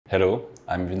Hello,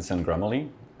 I'm Vincent Gramoli.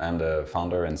 I'm the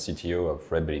founder and CTO of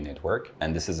Redbelly Network.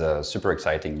 And this is a super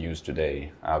exciting news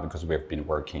today because we've been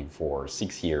working for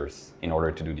 6 years in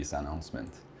order to do this announcement.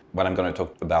 What I'm going to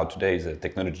talk about today is a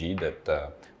technology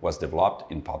that was developed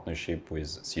in partnership with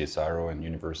CSIRO and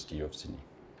University of Sydney.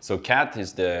 So CAT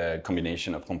is the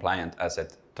combination of Compliant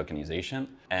Asset Tokenisation.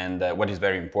 And what is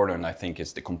very important, I think,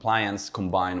 is the compliance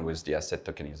combined with the asset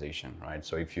tokenization, right?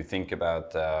 So if you think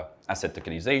about asset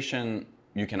tokenization,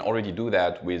 you can already do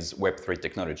that with Web3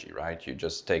 technology, right? You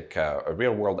just take a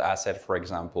real-world asset, for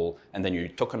example, and then you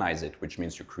tokenize it, which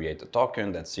means you create a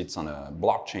token that sits on a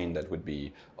blockchain that would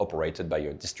be operated by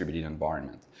your distributed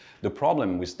environment. The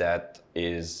problem with that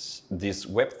is this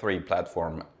Web3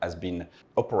 platform has been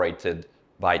operated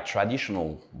by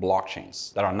traditional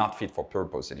blockchains that are not fit for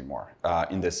purpose anymore,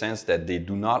 in the sense that they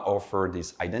do not offer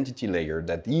this identity layer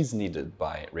that is needed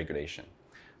by regulation.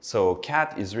 So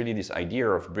CAT is really this idea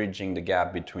of bridging the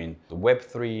gap between the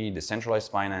Web3,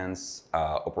 decentralized finance,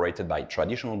 operated by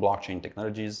traditional blockchain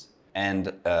technologies,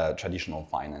 and traditional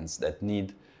finance that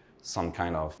need some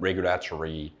kind of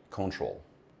regulatory control.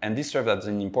 And this served as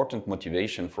an important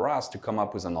motivation for us to come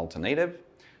up with an alternative.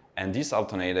 And this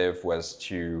alternative was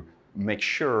to make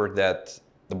sure that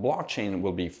the blockchain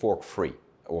will be fork-free,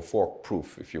 or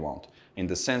fork-proof if you want, in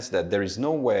the sense that there is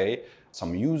no way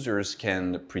some users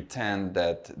can pretend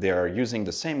that they are using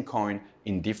the same coin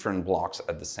in different blocks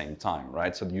at the same time,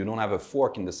 right? So you don't have a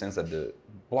fork in the sense that the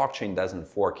blockchain doesn't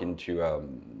fork into a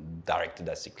directed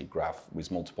acyclic graph with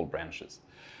multiple branches.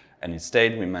 And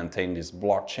instead, we maintain this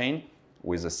blockchain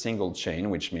with a single chain,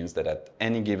 which means that at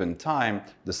any given time,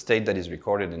 the state that is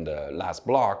recorded in the last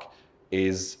block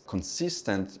is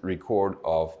consistent record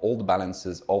of all the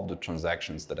balances of the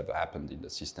transactions that have happened in the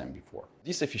system before.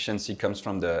 This efficiency comes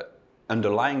from the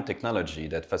underlying technology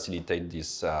that facilitates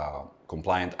this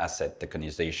compliant asset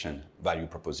tokenization value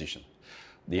proposition.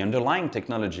 The underlying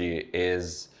technology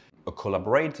is a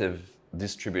collaborative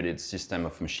distributed system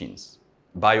of machines,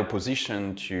 by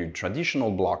opposition to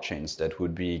traditional blockchains that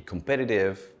would be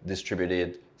competitive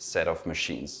distributed set of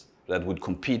machines that would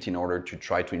compete in order to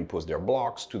try to impose their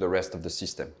blocks to the rest of the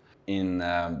system. In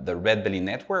the Redbelly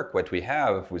network, what we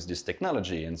have with this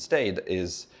technology instead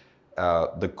is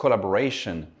the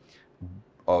collaboration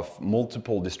of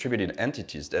multiple distributed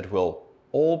entities that will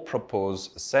all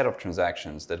propose a set of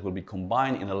transactions that will be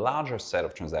combined in a larger set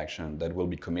of transactions that will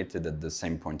be committed at the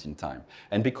same point in time.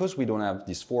 And because we don't have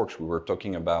these forks we were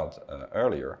talking about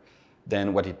earlier,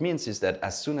 then what it means is that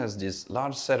as soon as this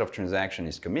large set of transactions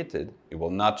is committed, it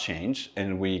will not change,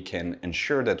 and we can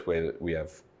ensure that we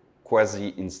have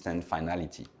quasi-instant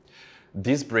finality.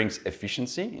 This brings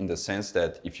efficiency in the sense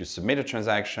that if you submit a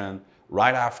transaction,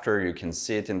 right after you can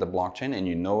see it in the blockchain and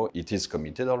you know it is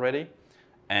committed already.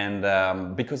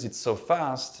 And because it's so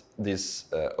fast,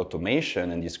 this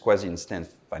automation and this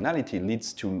quasi-instant finality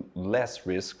leads to less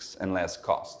risks and less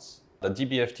costs. The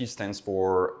DBFT stands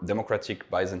for Democratic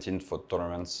Byzantine Fault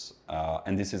Tolerance,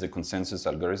 and this is a consensus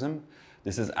algorithm.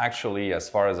 This is actually, as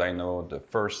far as I know, the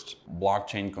first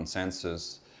blockchain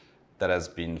consensus that has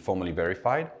been formally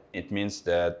verified. It means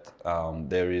that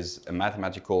there is a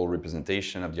mathematical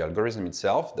representation of the algorithm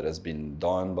itself that has been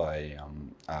done by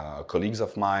colleagues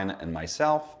of mine and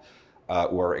myself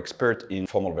who are expert in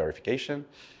formal verification.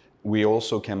 We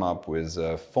also came up with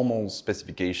a formal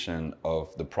specification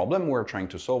of the problem we're trying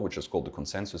to solve, which is called the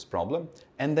consensus problem.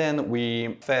 And then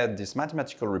we fed this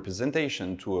mathematical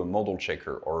representation to a model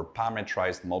checker or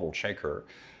parametrized model checker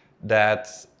that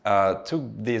took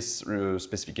these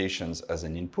specifications as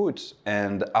an input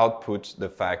and output the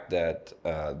fact that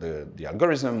the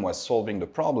algorithm was solving the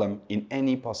problem in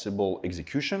any possible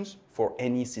executions for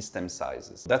any system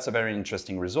sizes. That's a very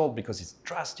interesting result because it's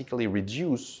drastically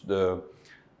reduced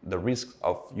the risk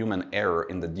of human error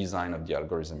in the design of the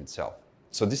algorithm itself.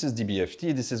 So this is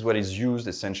DBFT. This is what is used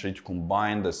essentially to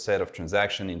combine the set of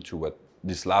transactions into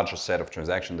this larger set of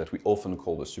transactions that we often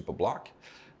call the superblock.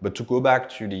 But to go back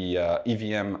to the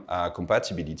EVM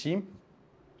compatibility,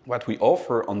 what we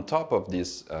offer on top of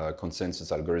this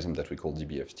consensus algorithm that we call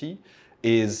DBFT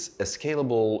is a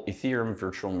scalable Ethereum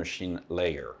virtual machine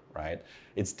layer, right?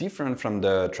 It's different from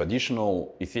the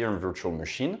traditional Ethereum virtual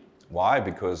machine. Why?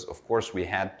 Because, of course, we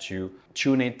had to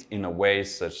tune it in a way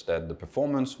such that the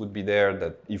performance would be there,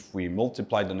 that if we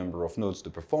multiply the number of nodes, the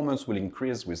performance will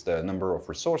increase with the number of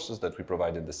resources that we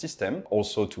provided the system,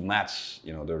 also to match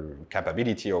the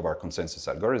capability of our consensus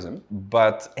algorithm.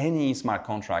 But any smart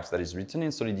contracts that is written in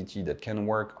Solidity that can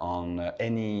work on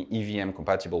any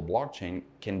EVM-compatible blockchain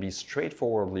can be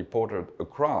straightforwardly ported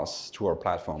across to our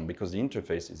platform because the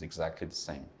interface is exactly the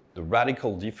same. The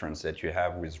radical difference that you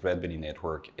have with Redbelly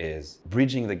Network is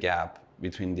bridging the gap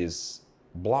between this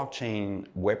blockchain,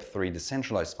 Web3,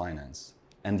 decentralized finance,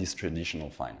 and this traditional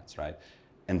finance, right?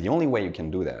 And the only way you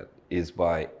can do that is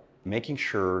by making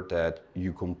sure that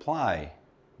you comply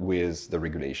with the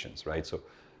regulations, right? So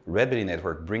Redbelly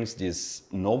Network brings this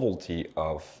novelty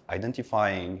of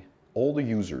identifying all the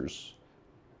users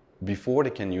before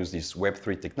they can use this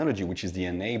Web3 technology, which is the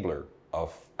enabler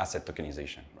of asset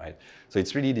tokenization, right? So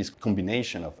it's really this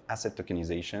combination of asset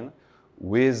tokenization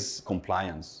with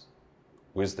compliance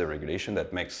with the regulation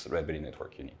that makes Redbelly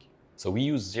Network unique. So we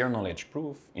use zero-knowledge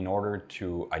proof in order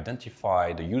to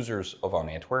identify the users of our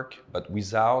network, but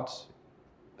without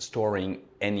storing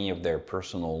any of their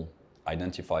personal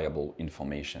identifiable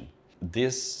information.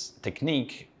 This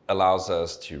technique allows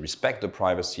us to respect the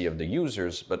privacy of the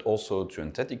users, but also to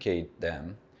authenticate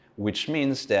them, which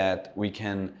means that we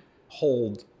can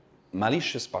hold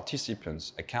malicious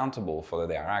participants accountable for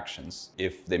their actions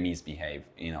if they misbehave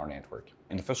in our network.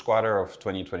 In the first quarter of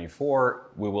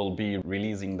 2024, we will be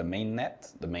releasing the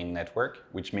mainnet, the main network,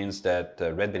 which means that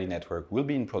the Redbelly Network will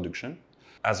be in production.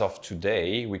 As of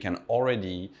today, we can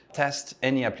already test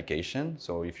any application.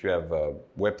 So if you have a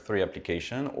Web3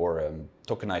 application or a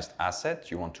tokenized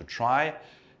asset you want to try,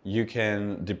 you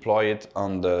can deploy it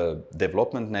on the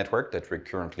development network that we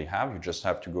currently have. You just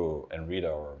have to go and read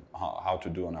how to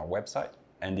do on our website.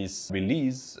 And this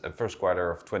release, first quarter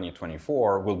of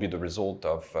 2024, will be the result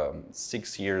of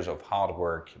 6 years of hard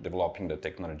work developing the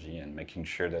technology and making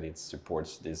sure that it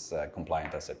supports this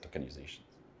compliant asset tokenization.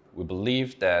 We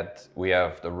believe that we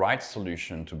have the right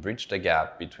solution to bridge the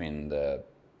gap between the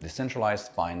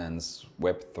decentralized finance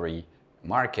Web3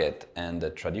 market and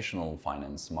the traditional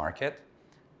finance market.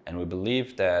 And we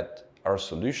believe that our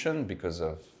solution, because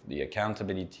of the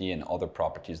accountability and other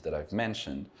properties that I've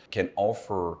mentioned, can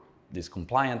offer this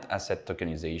compliant asset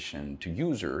tokenization to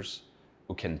users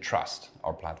who can trust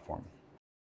our platform.